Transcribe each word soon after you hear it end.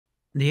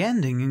The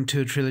ending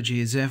to a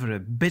trilogy is ever a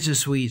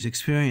bittersweet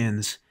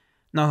experience,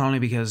 not only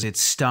because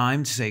it's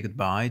time to say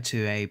goodbye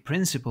to a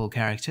principal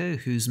character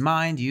whose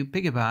mind you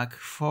piggyback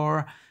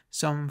for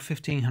some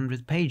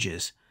 1500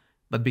 pages,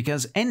 but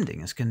because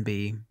endings can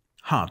be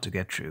hard to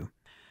get through.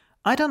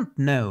 I don't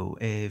know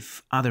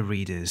if other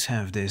readers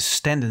have this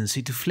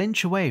tendency to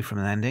flinch away from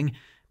an ending,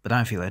 but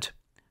I feel it.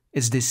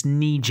 It's this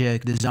knee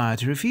jerk desire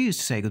to refuse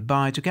to say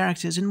goodbye to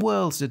characters in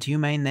worlds that you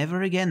may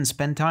never again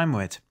spend time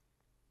with.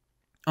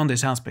 On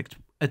this aspect,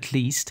 at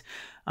least,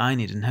 I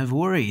needn't have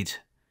worried.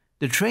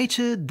 The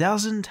Traitor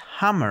doesn't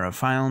hammer a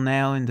final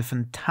nail in the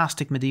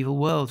fantastic medieval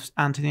world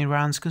Anthony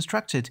Rance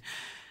constructed.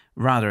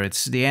 Rather,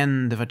 it's the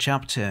end of a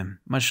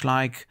chapter, much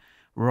like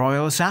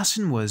Royal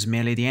Assassin was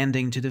merely the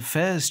ending to the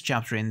first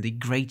chapter in the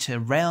greater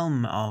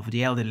realm of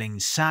the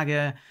Elderling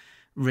saga,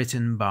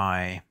 written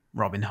by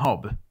Robin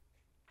Hobb.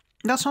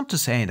 That's not to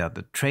say that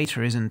The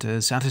Traitor isn't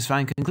a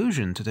satisfying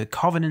conclusion to the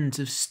Covenant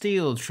of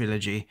Steel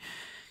trilogy.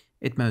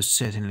 It most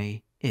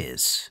certainly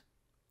is.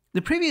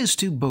 The previous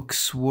two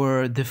books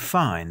were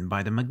defined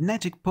by the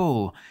magnetic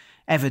pull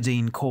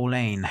Everdeen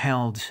Corlane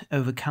held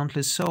over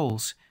countless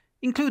souls,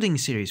 including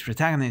series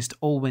protagonist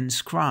Olwyn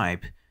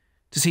Scribe.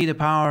 To see the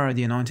power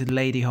the Anointed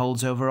Lady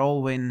holds over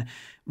Olwyn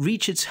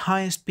reach its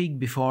highest peak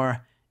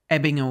before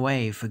ebbing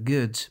away for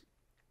good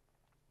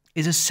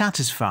is a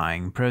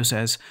satisfying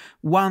process,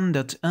 one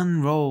that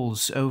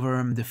unrolls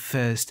over the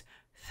first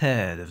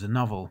third of the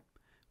novel,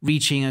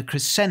 reaching a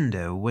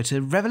crescendo with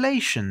a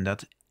revelation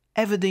that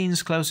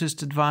Everdeen's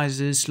closest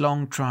advisors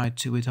long tried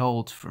to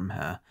withhold from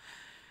her.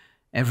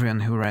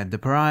 Everyone who read The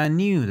Pariah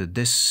knew that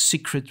this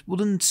secret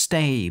wouldn't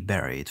stay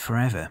buried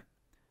forever,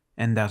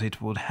 and that it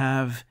would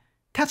have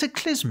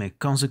cataclysmic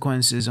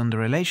consequences on the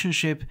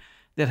relationship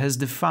that has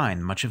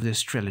defined much of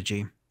this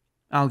trilogy.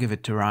 I'll give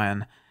it to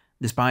Ryan.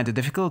 Despite the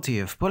difficulty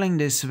of pulling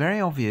this very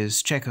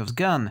obvious Chekhov's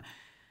gun,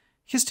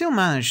 he still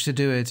managed to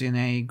do it in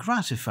a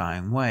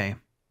gratifying way.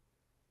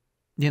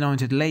 The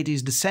Anointed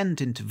Lady's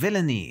descent into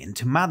villainy,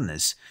 into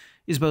madness,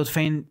 is both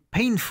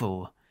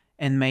painful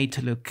and made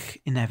to look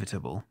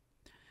inevitable.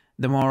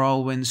 The more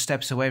Olwyn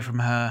steps away from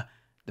her,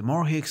 the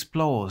more he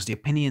explores the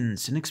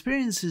opinions and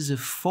experiences of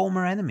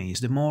former enemies,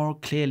 the more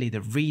clearly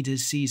the reader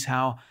sees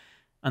how,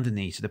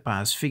 underneath the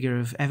pious figure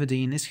of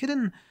Everdeen, is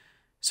hidden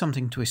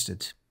something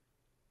twisted.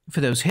 For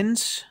those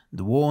hints,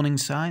 the warning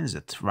signs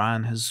that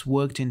Ryan has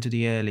worked into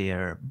the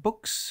earlier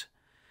books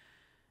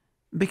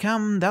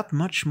become that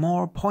much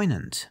more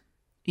poignant,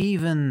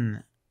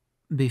 even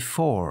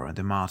before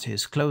the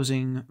martyr's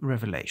closing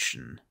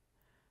revelation.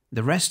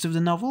 The rest of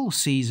the novel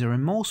sees a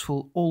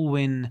remorseful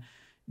Olwyn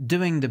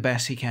doing the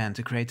best he can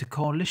to create a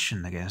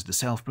coalition against the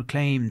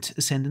self-proclaimed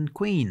Ascendant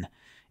Queen.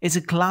 It's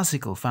a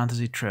classical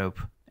fantasy trope,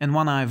 and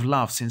one I've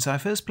loved since I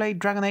first played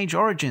Dragon Age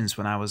Origins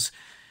when I was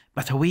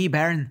but a wee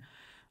bairn.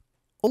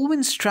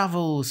 Olwyn's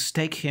travels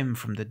take him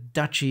from the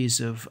duchies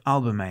of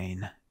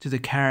Albermaine to the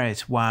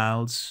Carrot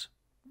Wilds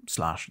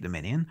 /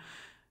 Dominion.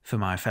 For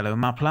my fellow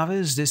map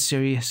lovers, this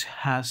series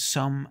has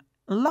some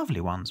lovely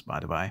ones, by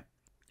the way.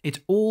 It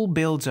all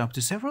builds up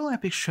to several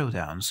epic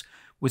showdowns,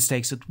 with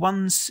stakes at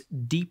once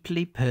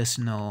deeply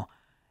personal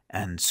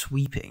and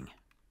sweeping.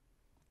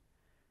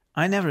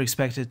 I never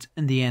expected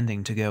the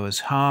ending to go as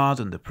hard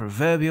on the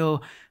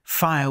proverbial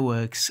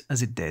fireworks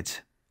as it did.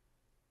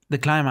 The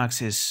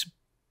climax is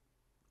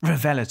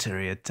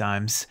revelatory at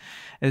times,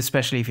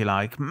 especially if you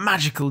like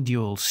magical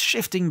duels,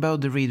 shifting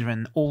both the reader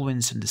and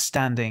Olwyn's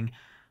understanding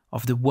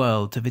of the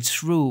world, of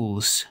its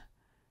rules,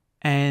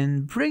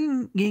 and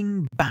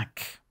bringing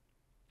back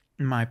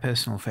my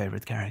personal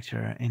favorite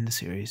character in the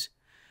series.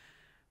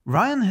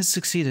 Ryan has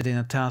succeeded in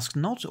a task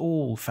not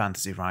all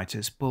fantasy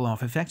writers pull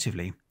off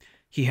effectively.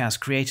 He has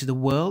created a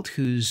world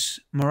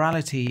whose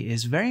morality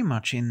is very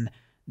much in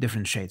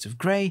different shades of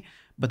grey,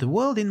 but a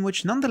world in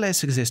which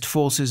nonetheless exist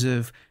forces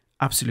of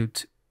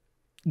absolute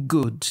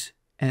good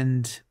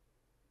and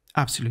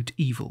absolute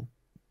evil,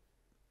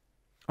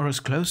 or as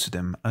close to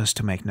them as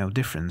to make no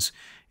difference.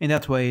 In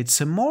that way, it's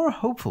a more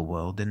hopeful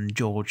world than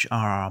George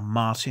R.R.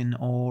 Martin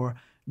or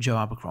Joe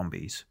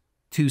Abercrombie's,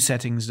 two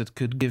settings that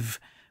could give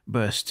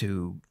birth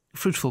to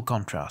fruitful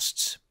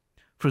contrasts,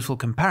 fruitful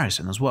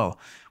comparison as well,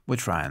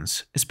 with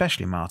Ryan's,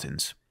 especially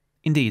Martin's.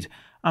 Indeed,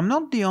 I'm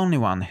not the only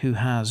one who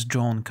has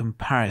drawn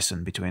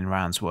comparison between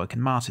Ryan's work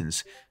and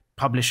Martin's.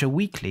 Publisher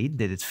Weekly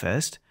did it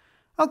first.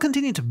 I'll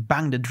continue to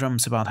bang the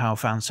drums about how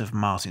fans of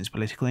Martin's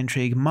political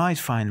intrigue might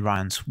find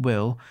Ryan's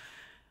will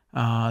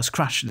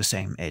scratch the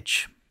same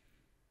itch.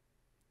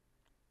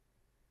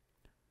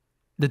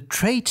 The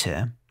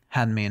Traitor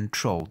had me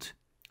enthralled.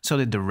 So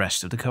did the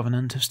rest of the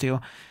Covenant of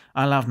Steel.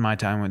 I loved my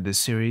time with this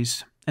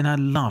series, and I'd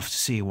love to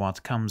see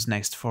what comes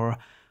next for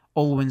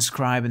Olwyn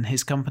Scribe and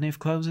his company of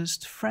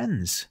closest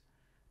friends.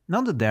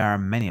 Not that there are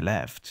many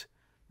left.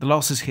 The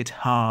losses hit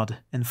hard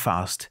and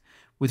fast,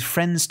 with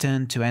friends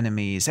turned to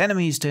enemies,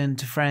 enemies turned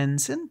to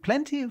friends, and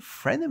plenty of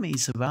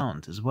frenemies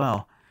abound as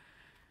well.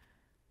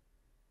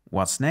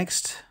 What's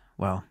next?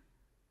 Well,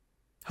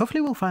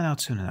 hopefully we'll find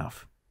out soon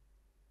enough.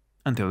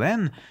 Until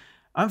then,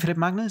 I'm Philip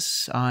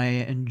Magnus. I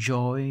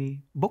enjoy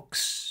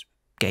books,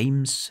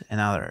 games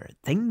and other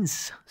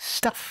things,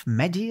 stuff,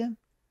 media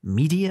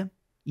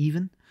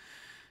even.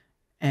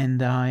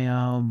 And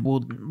I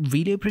would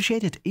really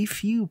appreciate it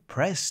if you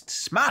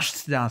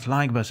smashed that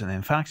like button,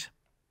 in fact.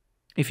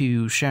 If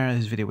you share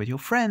this video with your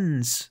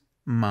friends.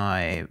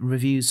 My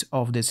reviews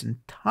of this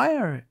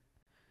entire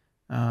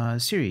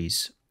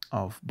series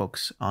of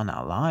books are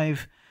now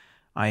live.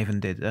 I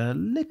even did a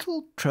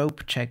little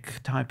trope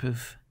check type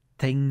of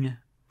thing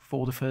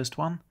for the first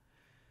one.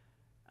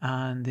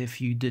 And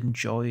if you did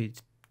enjoy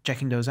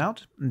checking those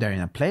out, they're in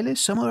a playlist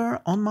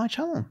somewhere on my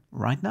channel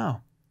right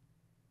now.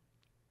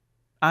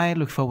 I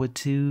look forward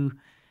to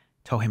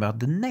talking about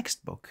the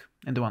next book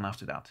and the one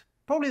after that.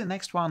 Probably the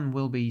next one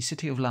will be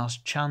City of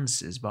Last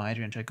Chances by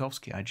Adrian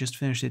Tchaikovsky. I just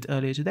finished it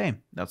earlier today.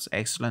 That's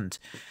excellent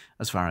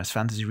as far as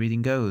fantasy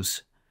reading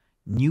goes.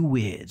 New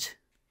weird.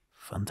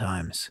 Fun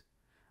times.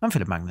 I'm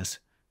Philip Magnus.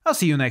 I'll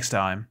see you next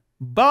time.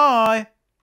 Bye!